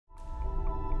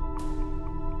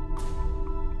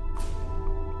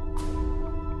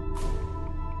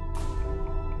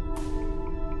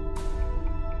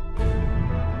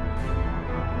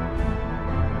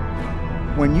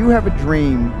When you have a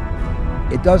dream,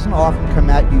 it doesn't often come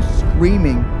at you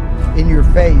screaming in your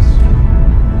face.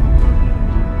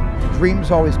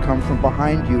 Dreams always come from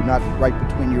behind you, not right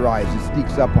between your eyes. It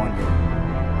sneaks up on you.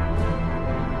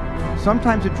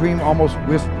 Sometimes a dream almost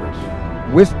whispers.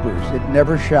 Whispers, it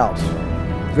never shouts.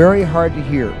 Very hard to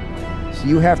hear. So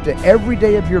you have to, every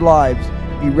day of your lives,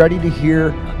 be ready to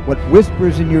hear what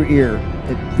whispers in your ear.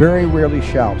 It very rarely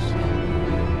shouts.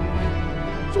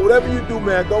 So whatever you do,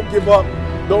 man, don't give up,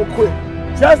 don't quit.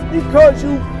 Just because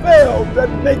you failed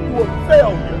doesn't make you a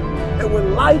failure. And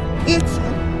when life hits you,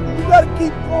 you gotta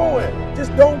keep going.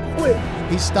 Just don't quit.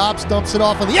 He stops, dumps it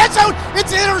off in the end zone.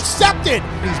 It's intercepted.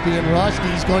 He's being rushed.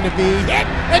 He's going to be hit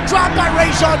and dropped by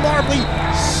Rayshawn Marbley.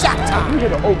 Sack time. You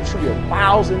hit an oak tree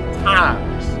 1,000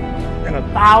 times in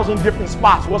 1,000 different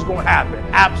spots. What's going to happen?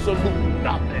 Absolutely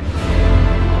nothing.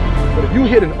 But if you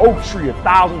hit an oak tree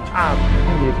 1,000 times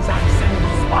in the exact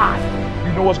same spot,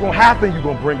 you know what's going to happen? You're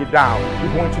going to bring it down.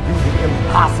 You're going to do the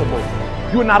impossible.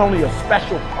 You're not only a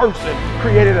special person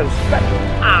created at a special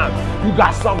time, you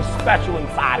got something special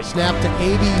inside of you. Snap to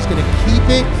AB, he's going to keep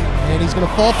it, and he's going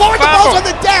to fall forward. The ball's on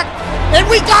the deck, and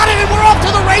we got it, and we're off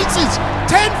to the races.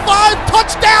 10-5,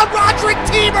 touchdown, Roderick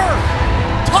Teamer.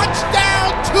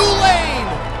 Touchdown, Tulane.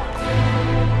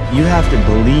 You have to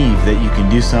believe that you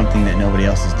can do something that nobody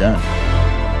else has done.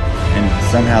 And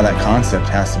somehow that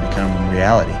concept has to become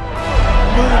reality.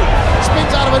 Mooney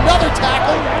spins out of another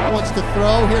tackle, wants to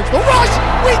throw, here's the rush,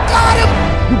 we got him!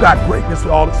 You got greatness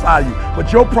all inside you,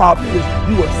 but your problem is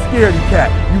you a scaredy cat,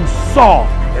 you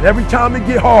soft, and every time it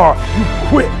get hard, you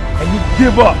quit and you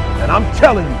give up. And I'm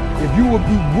telling you, if you would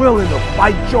be willing to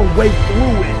fight your way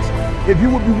through it, if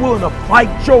you would be willing to fight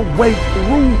your way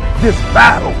through this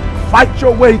battle, fight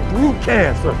your way through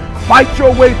cancer, fight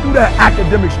your way through that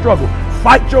academic struggle,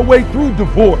 fight your way through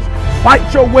divorce, fight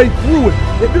your way through it.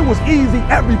 If it was easy,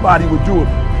 everybody would do it.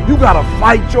 You gotta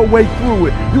fight your way through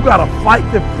it. You gotta fight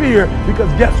the fear, because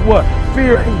guess what?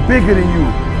 Fear ain't bigger than you.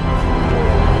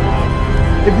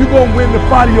 If you're gonna win the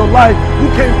fight of your life, you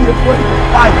can't be afraid to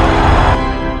fight.